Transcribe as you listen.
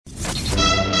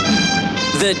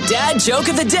The dad joke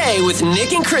of the day with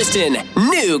Nick and Kristen.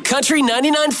 New Country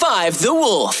 99.5 The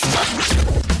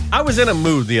Wolf. I was in a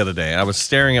mood the other day. I was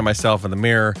staring at myself in the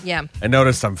mirror. Yeah. I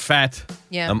noticed I'm fat.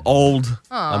 Yeah. I'm old.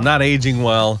 Aw. I'm not aging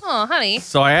well. Oh, honey.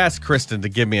 So I asked Kristen to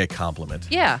give me a compliment.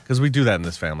 Yeah. Because we do that in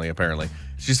this family, apparently.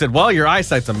 She said, well, your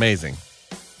eyesight's amazing.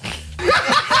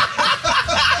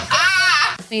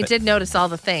 You did notice all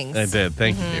the things. I did.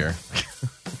 Thank you, dear.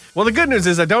 Well, the good news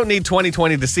is I don't need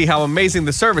 2020 to see how amazing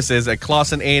the service is at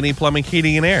Clausen A&E Plumbing,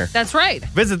 Heating, and Air. That's right.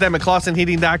 Visit them at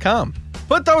ClausenHeating.com.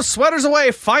 Put those sweaters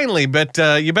away finally, but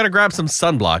you better grab some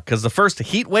sunblock because the first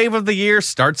heat wave of the year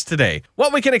starts today.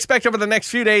 What we can expect over the next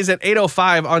few days at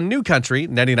 8:05 on New Country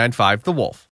 99.5 The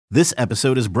Wolf. This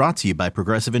episode is brought to you by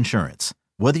Progressive Insurance.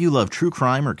 Whether you love true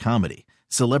crime or comedy,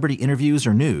 celebrity interviews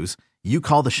or news, you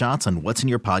call the shots on what's in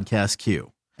your podcast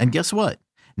queue. And guess what?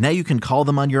 Now you can call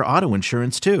them on your auto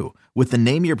insurance too with the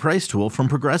Name Your Price tool from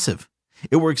Progressive.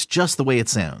 It works just the way it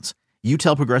sounds. You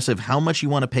tell Progressive how much you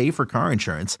want to pay for car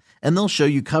insurance, and they'll show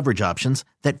you coverage options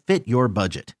that fit your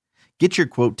budget. Get your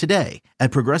quote today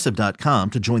at Progressive.com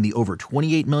to join the over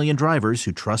 28 million drivers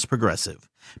who trust Progressive.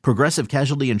 Progressive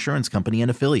Casualty Insurance Company and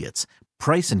Affiliates.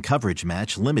 Price and coverage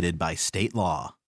match limited by state law.